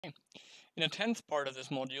In the 10th part of this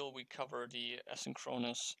module, we cover the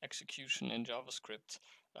asynchronous execution in JavaScript.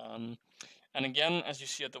 And again, as you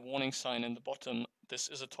see at the warning sign in the bottom, this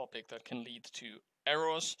is a topic that can lead to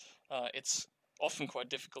errors. It's often quite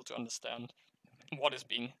difficult to understand what is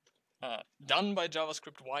being done by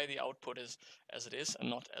JavaScript, why the output is as it is and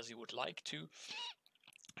not as you would like to.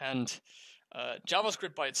 And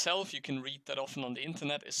JavaScript by itself, you can read that often on the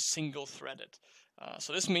internet, is single-threaded.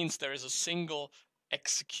 So this means there is a single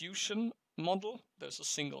execution model. There's a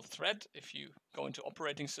single thread. If you go into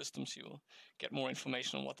operating systems, you'll get more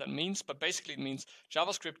information on what that means. But basically, it means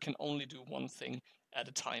JavaScript can only do one thing at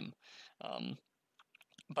a time.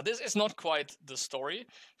 But this is not quite the story.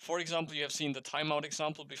 For example, you have seen the timeout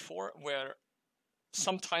example before, where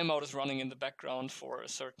some timeout is running in the background for a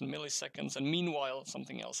certain milliseconds, and meanwhile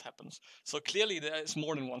something else happens. So clearly there is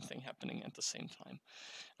more than one thing happening at the same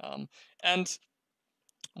time. And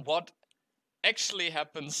what actually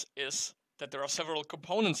happens is that there are several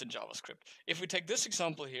components in JavaScript. If we take this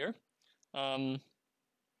example here,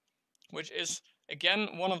 which is again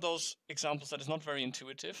one of those examples that is not very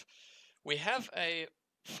intuitive, we have a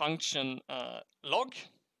function log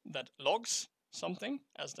that logs something,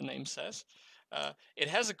 as the name says. It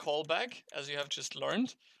has a callback, as you have just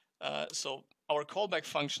learned. So our callback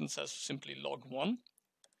function says simply log1.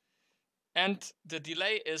 And the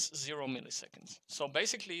delay is 0 milliseconds. So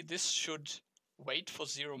basically this should wait for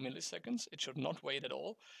 0 milliseconds. It should not wait at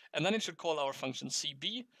all. And then it should call our function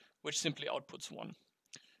cb, which simply outputs 1.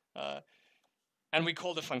 And we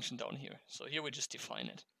call the function down here. So here we just define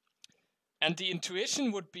it. And the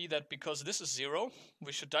intuition would be that because this is 0,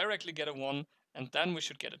 we should directly get a 1, and then we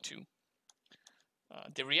should get a 2.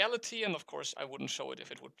 The reality, and of course I wouldn't show it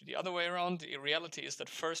if it would be the other way around, the reality is that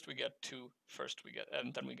first we get 2,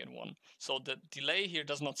 and then we get 1. So the delay here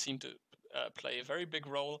does not seem to play a very big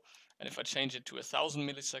role. And if I change it to 1,000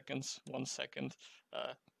 milliseconds, 1 second,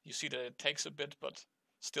 you see that it takes a bit, but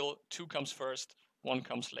still 2 comes first, 1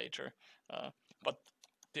 comes later. But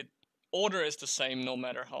the order is the same no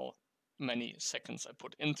matter how many seconds I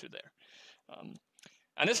put into there.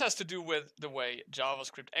 And this has to do with the way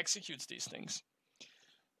JavaScript executes these things.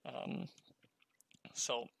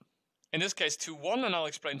 So in this case 2.1, and I'll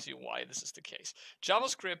explain to you why this is the case.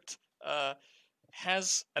 JavaScript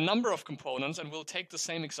has a number of components, and we'll take the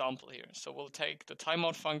same example here. So we'll take the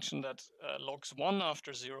timeout function that logs 1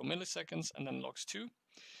 after 0 milliseconds and then logs 2.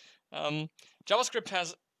 JavaScript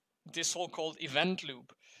has this so-called event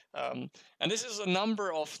loop. And this is a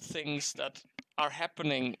number of things that are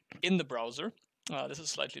happening in the browser. This is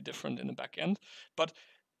slightly different in the back end, but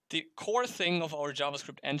the core thing of our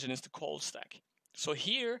JavaScript engine is the call stack. So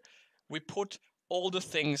here we put all the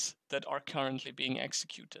things that are currently being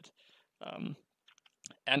executed.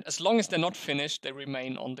 And as long as they're not finished, they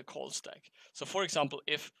remain on the call stack. So for example,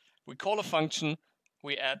 if we call a function,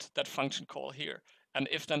 we add that function call here. And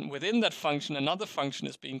if then within that function another function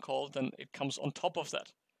is being called, then it comes on top of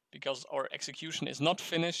that, because our execution is not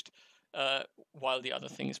finished while the other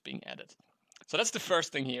thing is being added. So that's the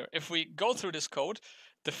first thing here. If we go through this code,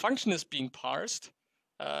 the function is being parsed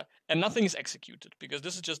and nothing is executed, because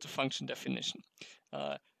this is just a function definition.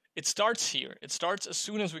 It starts here. It starts as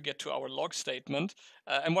soon as we get to our log statement.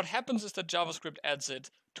 And what happens is that JavaScript adds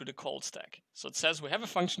it to the call stack. So it says we have a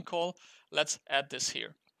function call, let's add this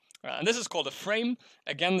here. And this is called a frame.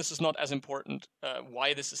 Again, this is not as important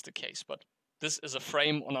why this is the case, but this is a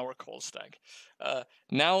frame on our call stack.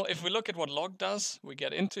 Now, if we look at what log does, we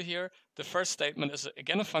get into here. The first statement is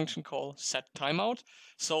again a function call, set timeout.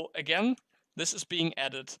 So again, this is being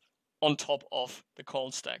added on top of the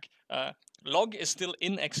call stack. Log is still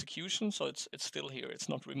in execution, so it's still here. It's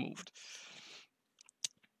not removed.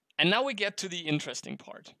 And now we get to the interesting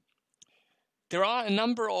part. There are a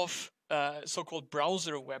number of so-called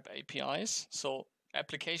browser web APIs, so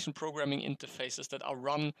application programming interfaces that are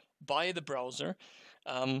run by the browser.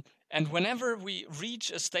 And whenever we reach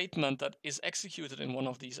a statement that is executed in one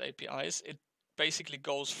of these APIs, it basically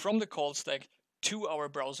goes from the call stack to our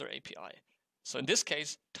browser API. So in this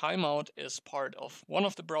case, timeout is part of one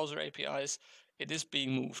of the browser APIs. It is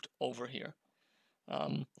being moved over here.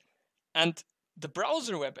 And the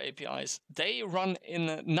browser web APIs, they run in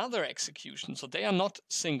another execution. So they are not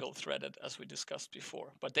single-threaded as we discussed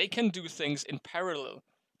before, but they can do things in parallel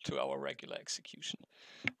to our regular execution.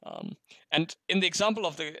 And in the example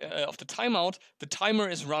of the timeout, the timer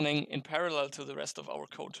is running in parallel to the rest of our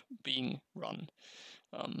code being run.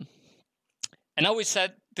 And now we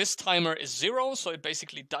said this timer is 0, so it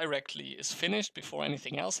basically directly is finished before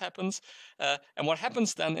anything else happens. And what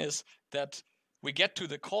happens then is that we get to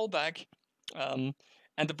the callback, and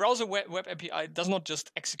the browser web API does not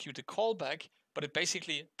just execute a callback, but it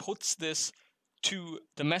basically puts this to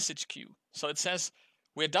the message queue. So it says,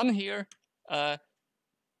 we're done here. You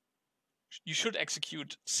should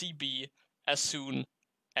execute CB as soon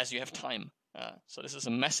as you have time. So this is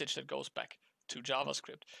a message that goes back to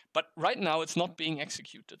JavaScript. But right now it's not being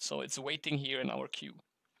executed, so it's waiting here in our queue.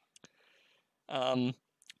 And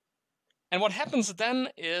what happens then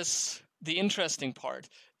is the interesting part.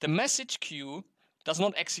 The message queue does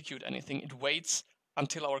not execute anything. It waits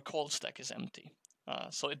until our call stack is empty.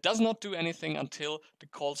 So it does not do anything until the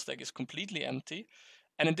call stack is completely empty.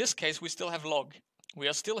 And in this case, we still have log. We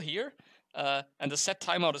are still here, and the set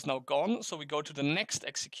timeout is now gone. So we go to the next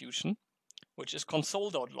execution, which is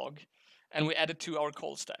console.log, and we add it to our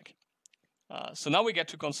call stack. So now we get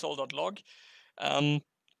to console.log.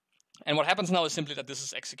 And what happens now is simply that this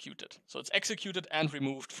is executed. So it's executed and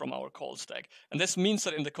removed from our call stack. And this means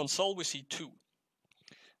that in the console we see 2.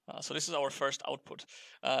 So this is our first output.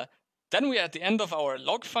 Then we are at the end of our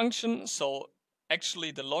log function. So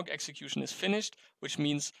actually the log execution is finished, which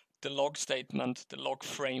means the log statement, the log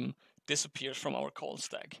frame, disappears from our call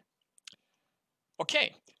stack.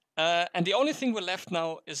 Okay, and the only thing we're left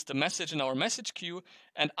now is the message in our message queue.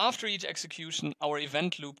 And after each execution, our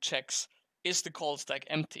event loop checks, is the call stack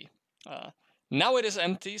empty? Now it is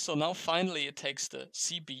empty, so now finally it takes the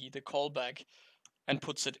CB, the callback, and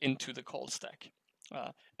puts it into the call stack.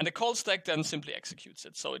 And the call stack then simply executes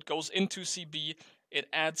it. So it goes into CB, it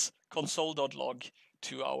adds console.log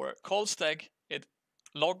to our call stack, it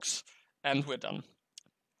logs, and we're done.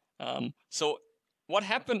 So what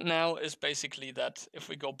happened now is basically that if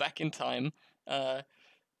we go back in time,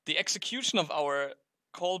 the execution of our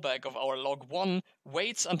callback of our log1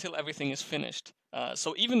 waits until everything is finished.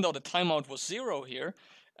 So even though the timeout was 0 here,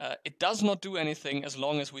 it does not do anything as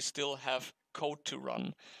long as we still have code to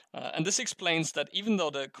run. And this explains that even though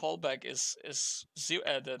the callback is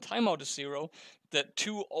the timeout is 0, the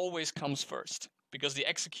 2 always comes first, because the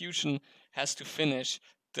execution has to finish,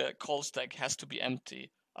 the call stack has to be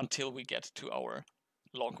empty until we get to our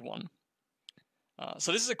log1.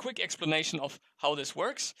 So this is a quick explanation of how this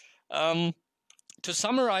works. To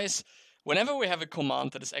summarize, whenever we have a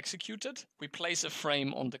command that is executed, we place a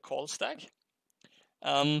frame on the call stack.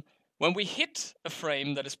 When we hit a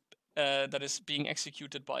frame that is being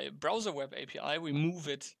executed by a browser web API, we move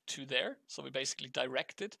it to there. So we basically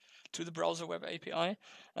direct it to the browser web API.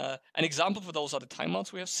 An example for those are the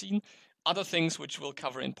timeouts we have seen. Other things which we'll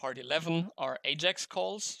cover in part 11 are AJAX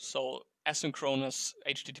calls, so asynchronous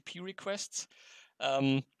HTTP requests.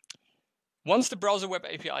 Once the browser web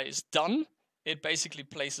API is done, it basically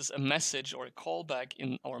places a message or a callback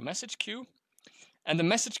in our message queue. And the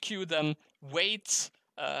message queue then waits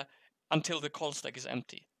until the call stack is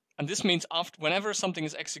empty. And this means whenever something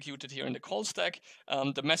is executed here in the call stack,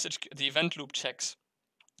 the event loop checks,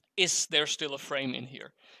 is there still a frame in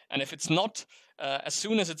here? And if it's not, as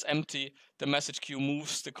soon as it's empty, the message queue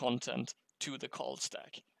moves the content to the call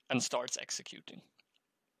stack and starts executing.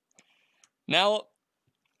 Now,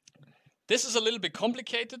 this is a little bit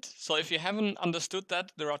complicated, so if you haven't understood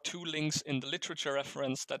that, there are 2 links in the literature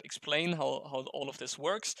reference that explain how all of this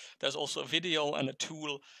works. There's also a video and a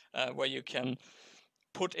tool where you can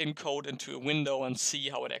put in code into a window and see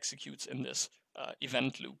how it executes in this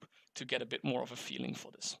event loop to get a bit more of a feeling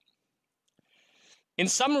for this. In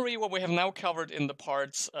summary, what we have now covered in the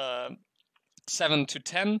parts 7 to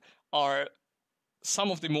 10 are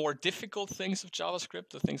some of the more difficult things of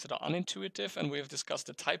JavaScript, the things that are unintuitive, and we have discussed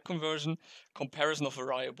the type conversion, comparison of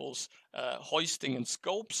variables, hoisting and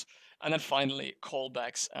scopes, and then finally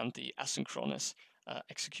callbacks and the asynchronous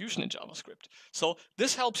execution in JavaScript. So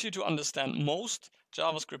this helps you to understand most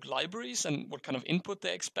JavaScript libraries and what kind of input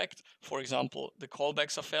they expect. For example, the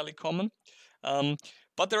callbacks are fairly common.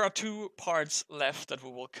 But there are 2 parts left that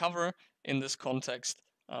we will cover in this context,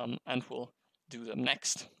 and we'll do them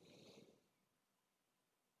next.